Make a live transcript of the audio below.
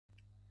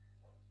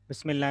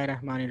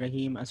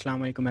Bismillahirrahmanirrahim.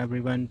 Assalamu alaikum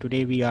everyone.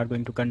 Today we are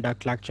going to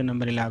conduct lecture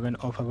number 11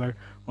 of our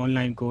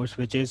online course,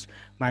 which is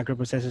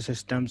microprocessor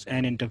systems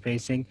and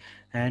interfacing,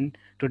 and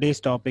today's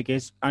topic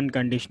is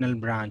unconditional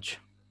branch.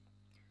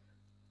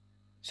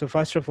 So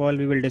first of all,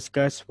 we will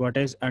discuss what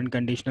is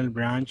unconditional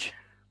branch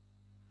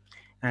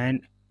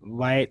and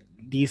why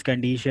these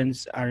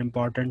conditions are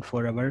important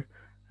for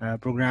our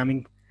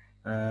programming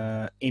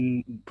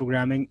in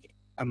programming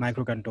a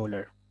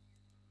microcontroller.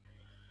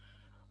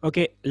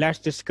 Okay, let's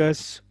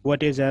discuss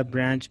what is a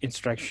branch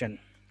instruction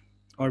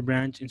or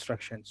branch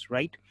instructions,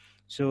 right?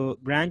 So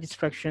branch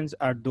instructions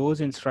are those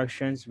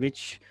instructions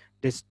which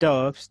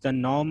disturbs the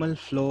normal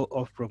flow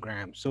of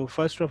program. So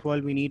first of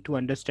all, we need to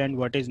understand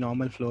what is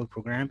normal flow of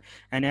program,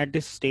 and at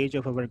this stage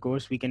of our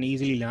course we can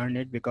easily learn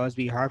it because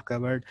we have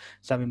covered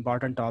some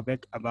important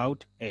topic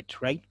about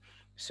it, right?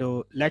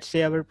 So let's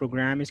say our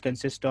program is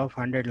consist of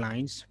 100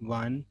 lines,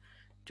 1,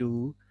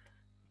 2,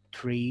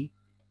 3,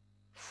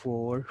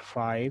 4,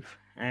 5,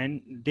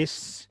 and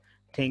this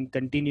thing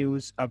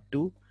continues up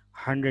to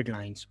 100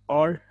 lines,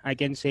 or I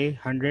can say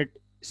 100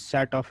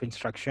 set of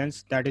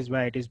instructions. That is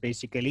why it is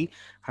basically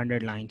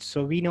 100 lines.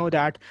 So we know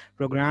that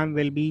program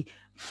will be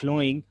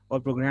flowing or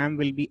program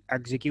will be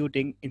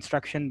executing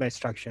instruction by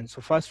instruction.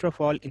 So first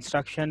of all,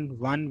 instruction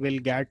 1 will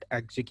get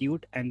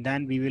execute, and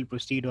then we will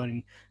proceed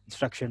on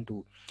instruction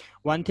 2.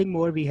 One thing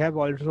more we have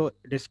also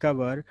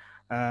discovered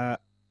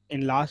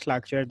in last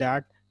lecture,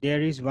 that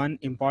there is one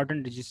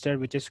important register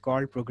which is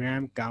called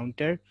program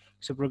counter.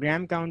 So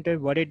program counter,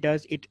 what it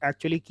does, it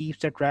actually keeps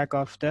the track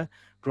of the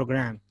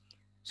program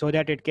so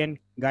that it can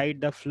guide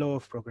the flow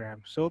of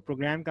program. So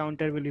program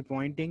counter will be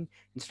pointing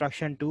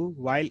instruction 2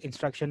 while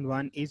instruction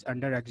 1 is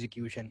under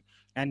execution.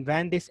 And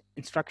when this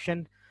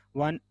instruction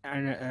 1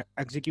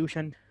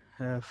 execution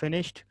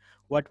finished,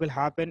 what will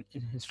happen?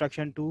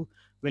 Instruction 2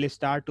 will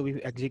start to be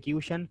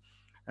executing,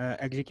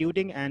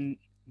 and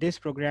this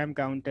program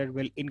counter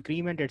will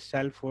increment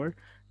itself for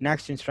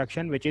next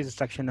instruction, which is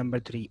instruction number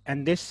 3,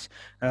 and this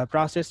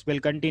process will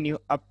continue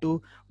up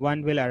to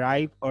one will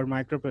arrive, or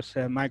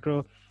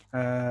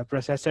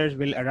processors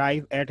will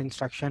arrive at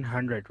instruction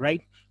 100,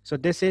 right? So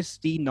this is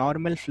the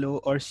normal flow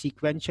or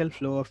sequential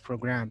flow of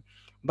program.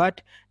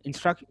 But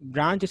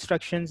branch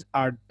instructions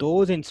are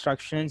those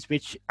instructions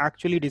which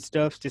actually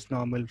disturbs this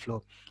normal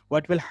flow.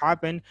 What will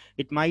happen?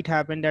 It might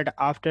happen that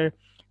after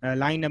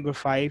line number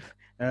 5,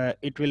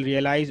 it will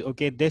realize,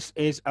 okay, this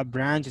is a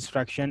branch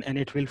instruction, and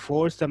it will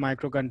force the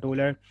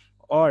microcontroller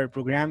or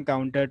program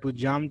counter to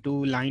jump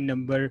to line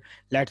number,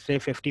 let's say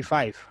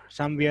 55,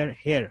 somewhere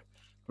here,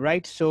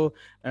 right? So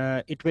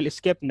it will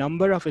skip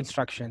number of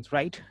instructions,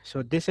 right?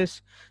 So this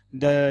is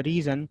the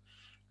reason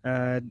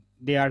uh,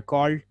 they are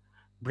called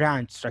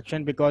branch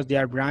instruction, because they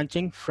are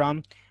branching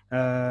from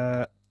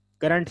uh,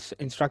 current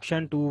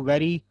instruction to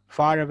very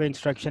far away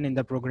instruction in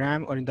the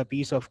program or in the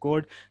piece of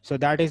code. So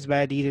that is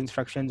why these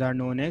instructions are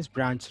known as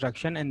branch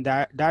instruction, and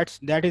that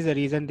is the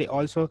reason they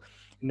also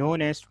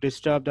known as to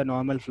disturb the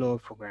normal flow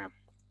of program.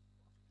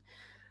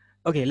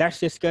 Okay, let's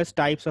discuss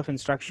types of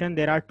instruction.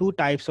 There are two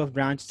types of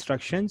branch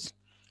instructions.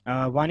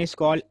 One is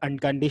called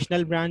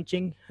unconditional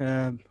branching.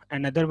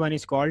 Another one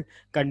is called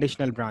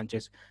conditional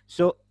branches.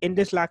 So in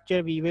this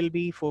lecture, we will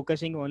be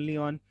focusing only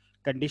on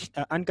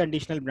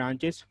unconditional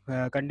branches.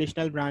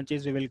 Conditional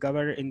branches we will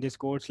cover in this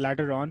course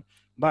later on.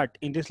 But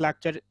in this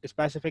lecture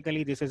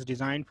specifically, this is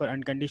designed for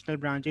unconditional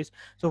branches.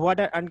 So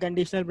what are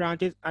unconditional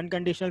branches?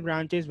 Unconditional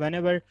branches,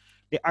 whenever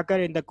they occur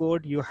in the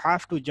code, you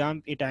have to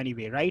jump it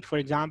anyway, right? For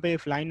example,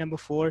 if line number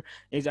 4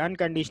 is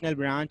unconditional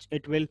branch,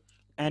 it will,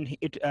 and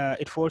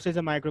it forces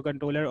a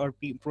microcontroller or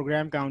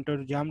program counter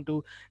to jump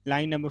to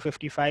line number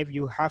 55.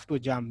 You have to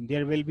jump.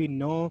 There will be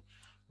no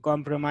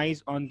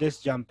compromise on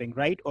this jumping,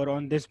 right, or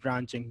on this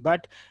branching.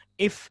 But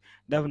if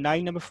the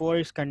line number 4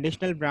 is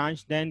conditional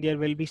branch, then there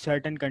will be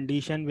certain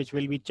condition which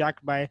will be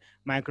checked by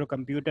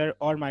microcomputer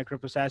or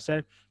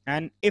microprocessor,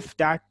 and if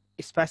that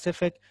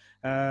specific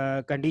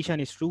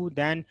condition is true,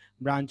 then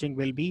branching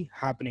will be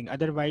happening.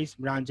 Otherwise,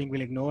 branching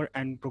will ignore,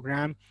 and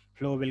program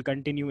flow will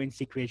continue in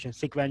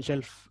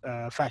sequential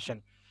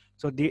fashion.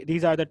 So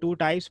these are the two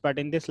types, but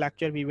in this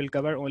lecture we will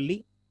cover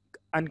only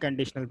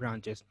unconditional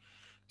branches.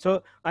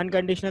 So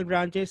unconditional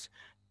branches,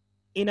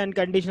 in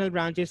unconditional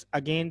branches,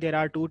 again there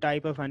are two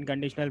type of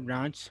unconditional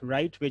branch,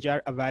 right, which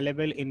are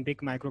available in PIC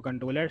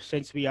microcontroller.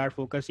 Since we are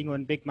focusing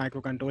on PIC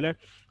microcontroller,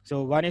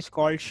 so one is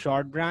called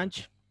short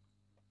branch,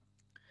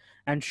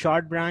 and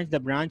short branch, the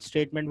branch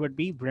statement would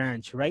be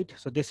branch, right?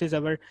 So this is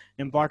our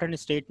important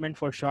statement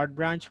for short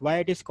branch. Why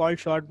it is called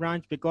short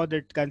branch? Because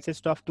it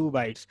consists of 2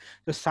 bytes.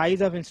 The size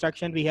of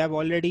instruction, we have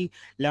already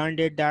learned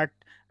it, that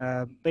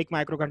PIC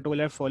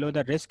microcontroller follow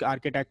the RISC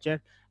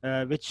architecture,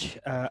 which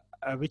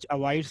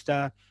avoids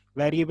the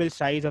variable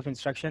size of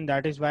instruction.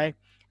 That is why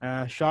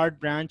short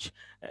branch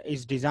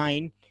is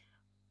designed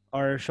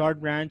or short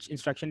branch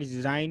instruction is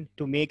designed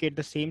to make it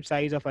the same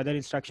size of other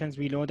instructions.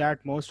 We know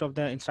that most of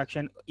the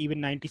instruction, even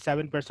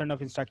 97%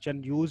 of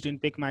instruction used in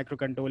PIC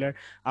microcontroller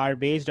are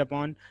based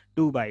upon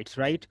 2 bytes,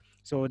 right?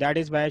 So that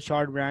is why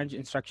short branch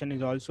instruction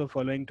is also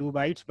following 2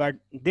 bytes, but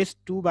this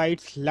 2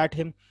 bytes let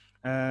him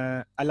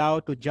allow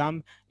to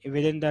jump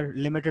within the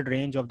limited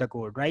range of the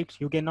code, right?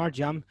 You cannot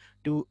jump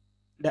to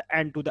the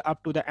end, to the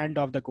up to the end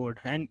of the code,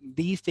 and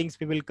these things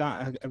we will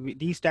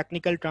these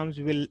technical terms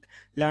we will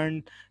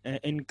learn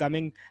in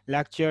coming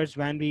lectures,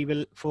 when we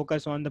will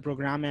focus on the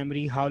program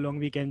memory, how long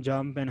we can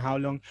jump and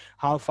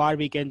how far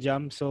we can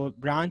jump. So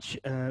branch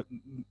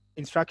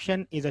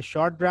instruction is a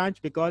short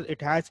branch because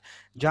it has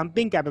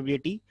jumping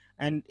capability,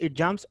 and it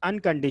jumps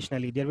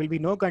unconditionally. There will be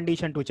no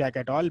condition to check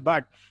at all,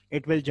 but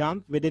it will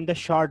jump within the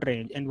short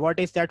range. And what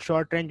is that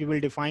short range? We will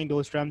define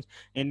those terms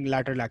in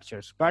later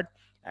lectures. But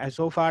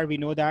so far we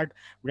know that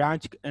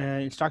branch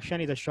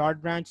instruction is a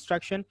short branch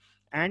instruction,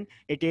 and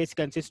it is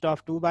consist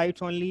of 2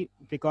 bytes only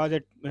because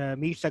it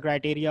meets the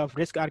criteria of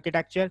RISC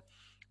architecture.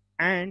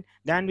 And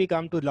then we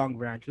come to long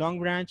branch. Long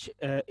branch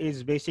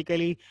is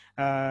basically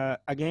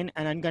again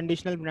an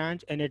unconditional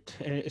branch, and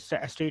it's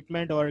a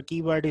statement or a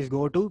keyword is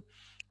go to,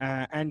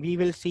 and we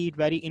will see it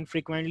very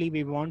infrequently.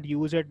 We won't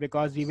use it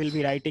because we will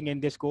be writing in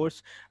this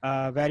course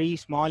very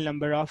small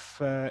number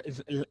of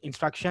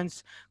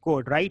instructions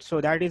code, right? So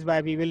that is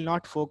why we will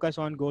not focus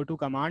on go to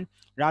command,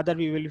 rather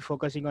we will be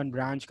focusing on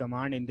branch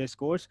command in this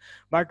course.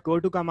 But go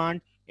to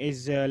command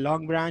is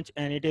long branch,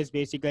 and it is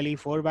basically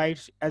 4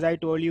 bytes. As I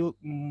told you,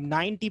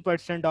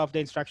 90% of the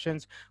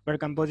instructions were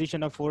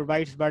composition of 4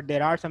 bytes, but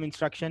there are some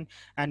instruction,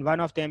 and one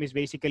of them is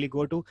basically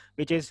go to,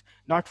 which is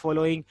not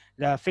following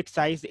the fixed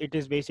size. It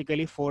is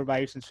basically 4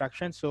 bytes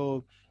instruction.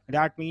 So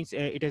that means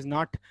it is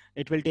not,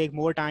 it will take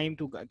more time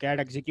to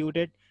get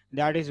executed.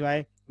 That is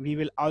why we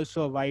will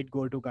also avoid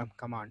go to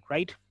command,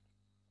 right?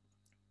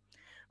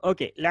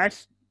 Okay,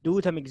 let's do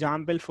some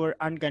example for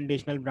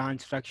unconditional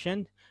branch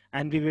instruction,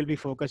 and we will be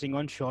focusing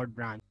on short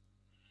branch.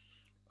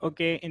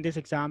 Okay, in this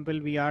example,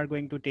 we are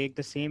going to take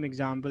the same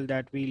example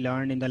that we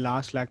learned in the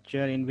last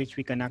lecture, in which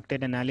we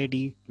connected an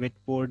LED with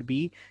port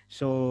B.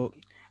 So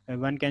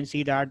one can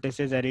see that this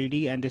is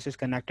LED and this is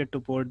connected to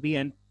port B,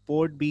 and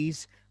port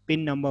B's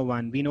pin number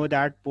 1. We know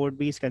that port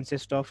B's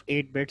consist of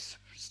 8 bits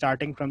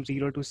starting from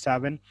 0 to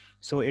 7.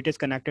 So it is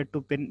connected to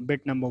pin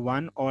bit number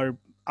 1, or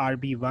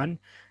RB1.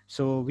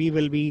 So we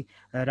will be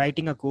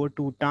writing a code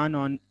to turn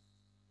on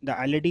the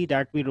LED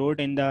that we wrote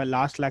in the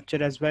last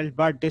lecture as well,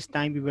 but this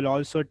time we will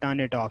also turn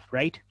it off,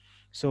 right?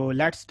 So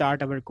let's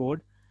start our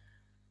code.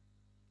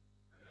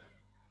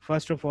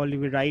 First of all, we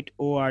will write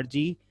org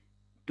to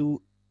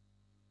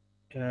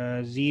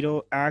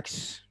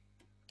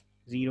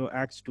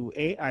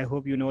 0x2a. I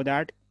hope you know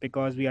that,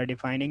 because we are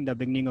defining the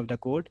beginning of the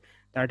code.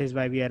 That is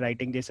why we are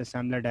writing this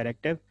assembler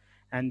directive.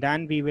 And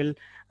then we will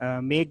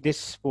make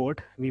this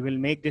port. We will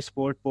make this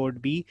port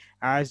B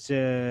as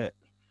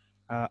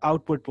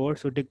output port.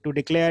 So to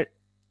declare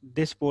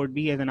this port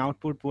B as an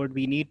output port,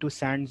 we need to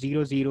send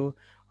 00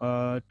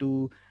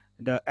 to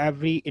the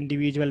every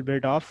individual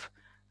bit of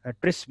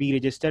tris B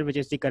register, which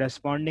is the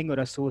corresponding or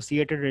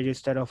associated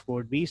register of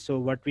port B. So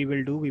what we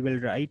will do, we will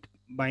write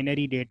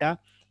binary data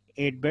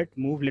 8-bit,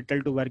 move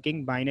little to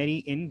working binary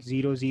in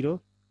 0000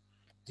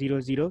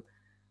 0.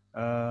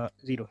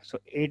 So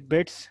 8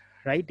 bits,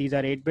 right? These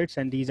are 8 bits,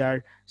 and these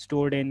are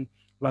stored in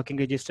working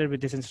register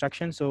with this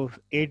instruction. So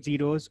 8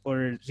 zeros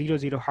or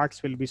 00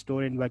 hex will be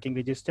stored in working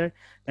register.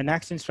 The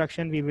next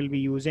instruction we will be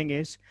using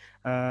is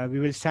we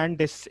will send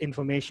this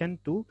information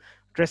to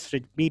trust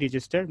B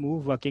register,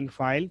 move working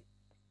file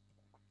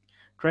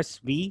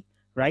trust B,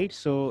 right?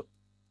 So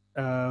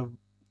uh,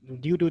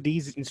 due to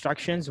these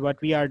instructions,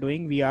 what we are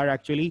doing, we are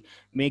actually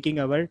making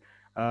our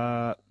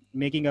uh,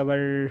 making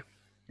our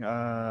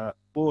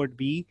port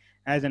B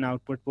as an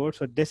output port.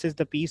 So this is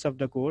the piece of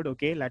the code.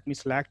 Okay, let me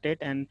select it,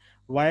 and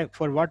why,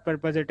 for what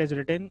purpose it is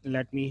written,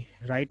 let me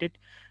write it.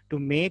 To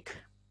make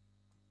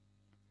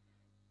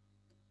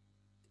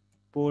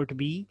port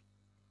B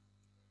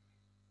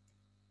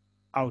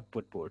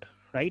output port,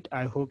 right?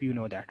 I hope you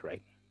know that,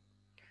 right?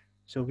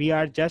 So we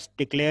are just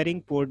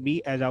declaring port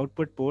B as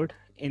output port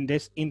in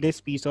this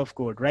piece of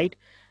code, right?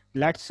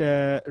 Let's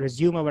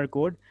resume our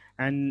code,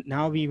 and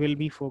now we will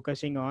be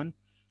focusing on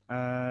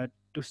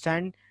to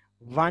send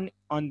 1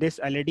 on this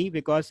LED,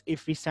 because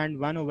if we send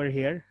 1 over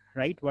here,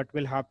 right, what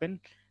will happen?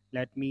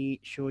 Let me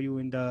show you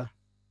in the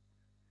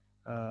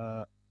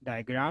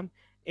diagram.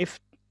 If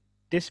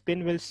this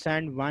pin will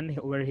send 1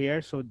 over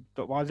here, so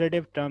the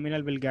positive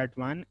terminal will get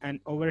 1, and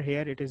over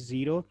here it is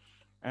 0,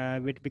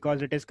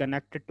 because it is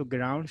connected to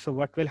ground. So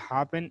what will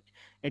happen,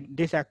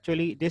 this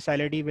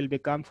LED will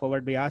become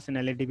forward bias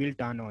and LED will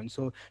turn on.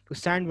 So to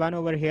send 1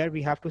 over here,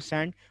 we have to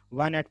send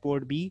 1 at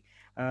port B,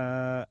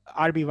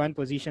 RB1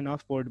 position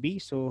of port B.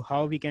 So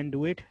how we can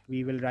do it?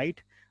 We will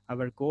write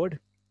our code,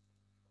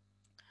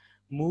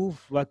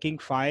 move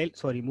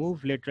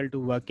literal to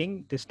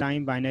working, this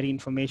time binary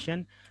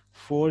information,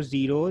 4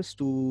 zeros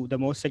to the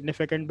most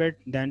significant bit,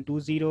 then 2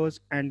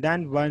 zeros, and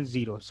then 1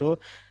 0. So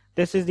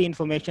this is the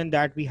information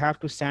that we have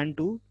to send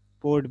to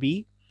port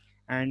B,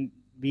 and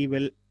we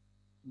will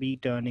be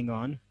turning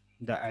on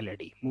the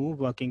LED. Move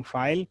working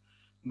file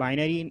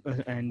binary,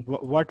 and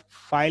what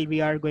file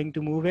we are going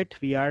to move it?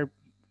 We are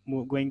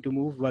going to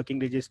move working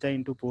register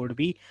into port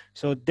B.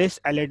 So this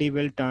LED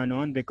will turn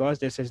on because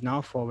this is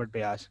now forward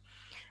bias.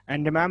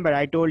 And remember,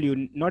 I told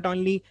you not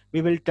only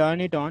we will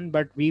turn it on,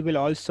 but we will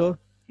also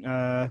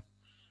uh,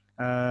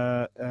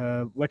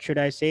 what should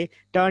I say,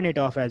 turn it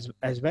off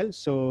as well.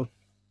 So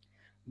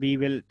we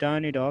will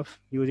turn it off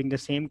using the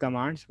same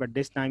commands, but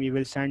this time we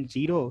will send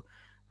 0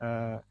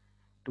 uh,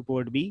 to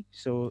port B.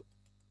 So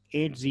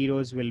 8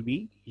 zeros will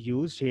be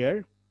used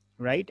here,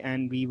 right?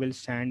 And we will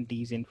send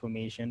these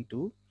information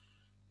to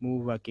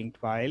move working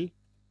file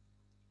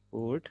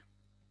port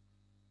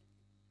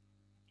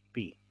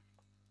B.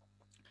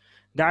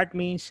 That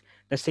means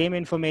the same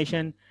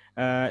information,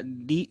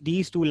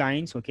 these two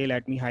lines. Okay,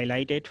 let me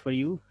highlight it for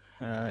you.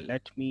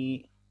 Let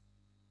me,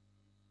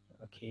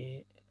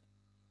 okay,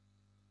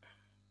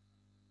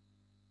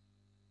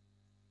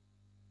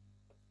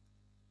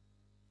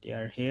 they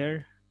are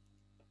here,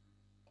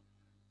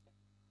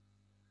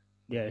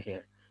 they are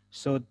here.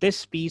 So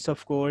this piece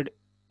of code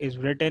is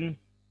written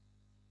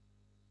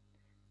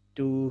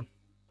to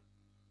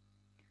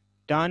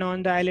turn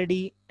on the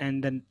LED,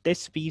 and then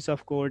this piece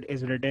of code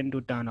is written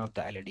to turn off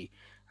the LED.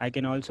 I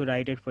can also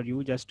write it for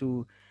you just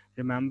to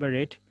remember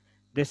it.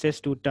 This is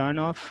to turn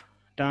off,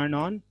 turn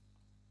on,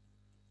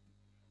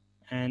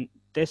 and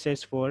this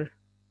is for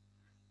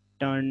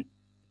turn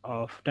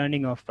off,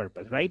 turning off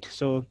purpose, right?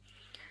 So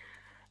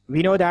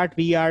we know that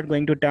we are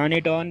going to turn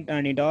it on,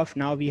 turn it off.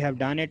 Now we have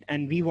done it,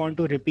 and we want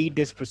to repeat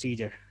this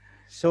procedure.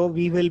 So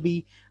we will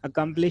be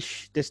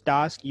accomplish this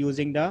task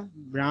using the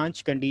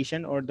branch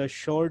condition, or the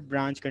short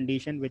branch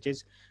condition, which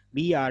is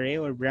BRA,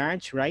 or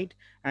branch, right?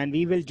 And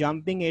we will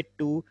jumping it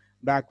to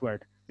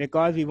backward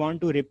because we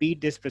want to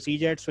repeat this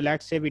procedure. So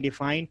let's say we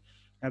define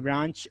a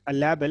branch, a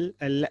label.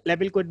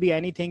 Label could be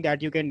anything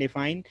that you can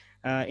define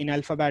in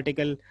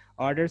alphabetical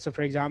order. So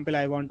for example,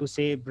 I want to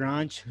say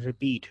branch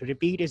repeat.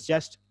 Repeat is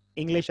just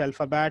English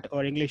alphabet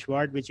or English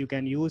word which you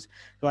can use.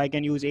 So I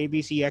can use A,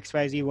 B, C, X,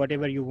 Y, Z,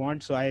 whatever you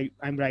want. So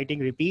I'm writing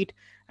repeat,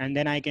 and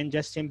then I can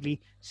just simply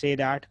say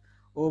that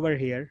over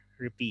here,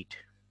 repeat,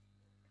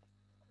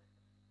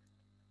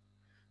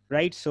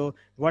 right? So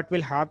what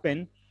will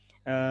happen?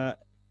 Uh,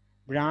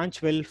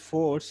 branch will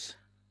force,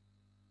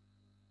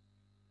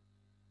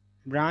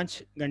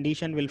 branch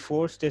condition will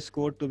force this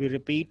code to be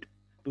repeat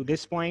to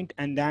this point,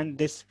 and then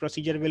this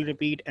procedure will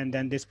repeat, and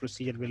then this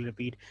procedure will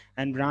repeat,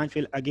 and branch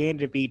will again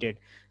repeat it.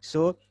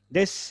 So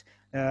this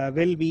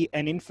will be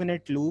an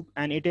infinite loop,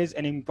 and it is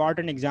an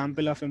important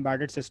example of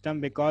embedded system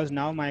because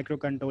now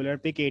microcontroller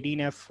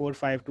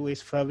PIC18F452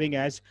 is serving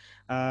as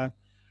uh,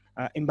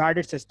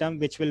 embedded system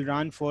which will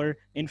run for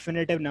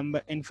infinitive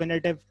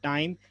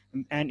time,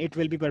 and it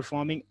will be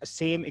performing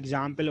same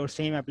example or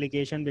same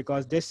application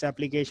because this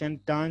application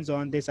turns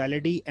on this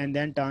LED and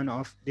then turn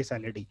off this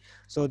LED.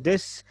 So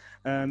this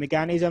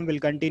mechanism will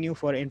continue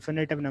for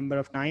infinitive number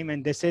of time,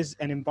 and this is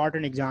an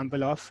important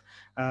example of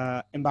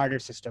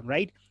embedded system,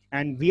 right?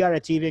 And we are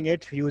achieving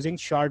it using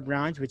short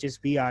branch, which is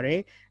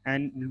BRA,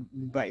 and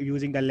by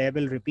using the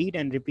label repeat,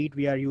 and repeat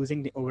we are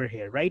using the over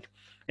here, right?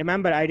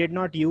 Remember, I did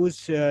not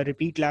use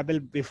repeat label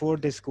before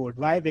this code.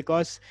 Why?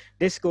 Because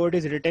this code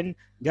is written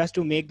just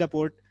to make the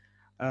port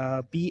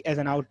P as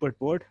an output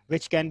port,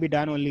 which can be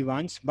done only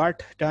once.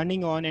 But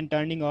turning on and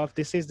turning off,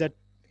 this is the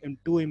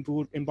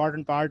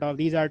important part of,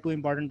 these are two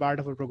important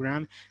part of a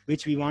program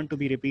which we want to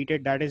be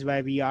repeated. That is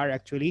why we are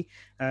actually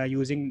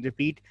using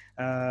repeat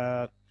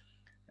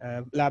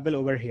label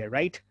over here,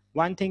 right?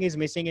 One thing is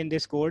missing in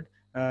this code.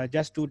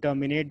 Just to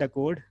terminate the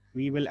code,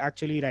 we will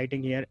actually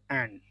writing here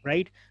and,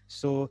 right?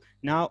 So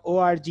now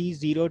org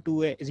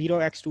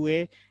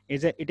 0x2a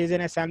is it is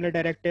an assembler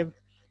directive,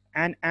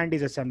 and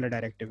is assembler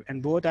directive,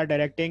 and both are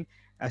directing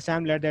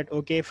assembler that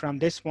okay, from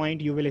this point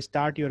you will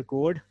start your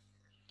code,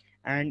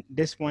 and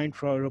this point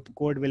for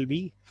code will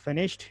be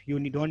finished. You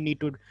don't need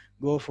to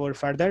go for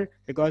further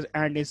because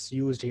and is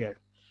used here.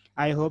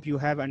 I hope you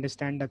have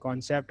understand the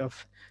concept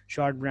of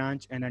short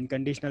branch and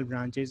unconditional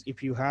branches.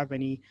 If you have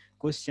any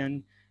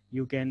question,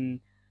 you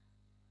can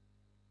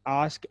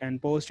ask and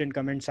post in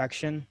comment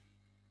section.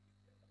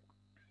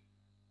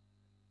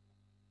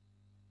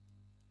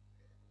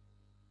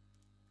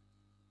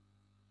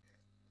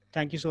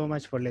 Thank you so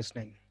much for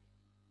listening.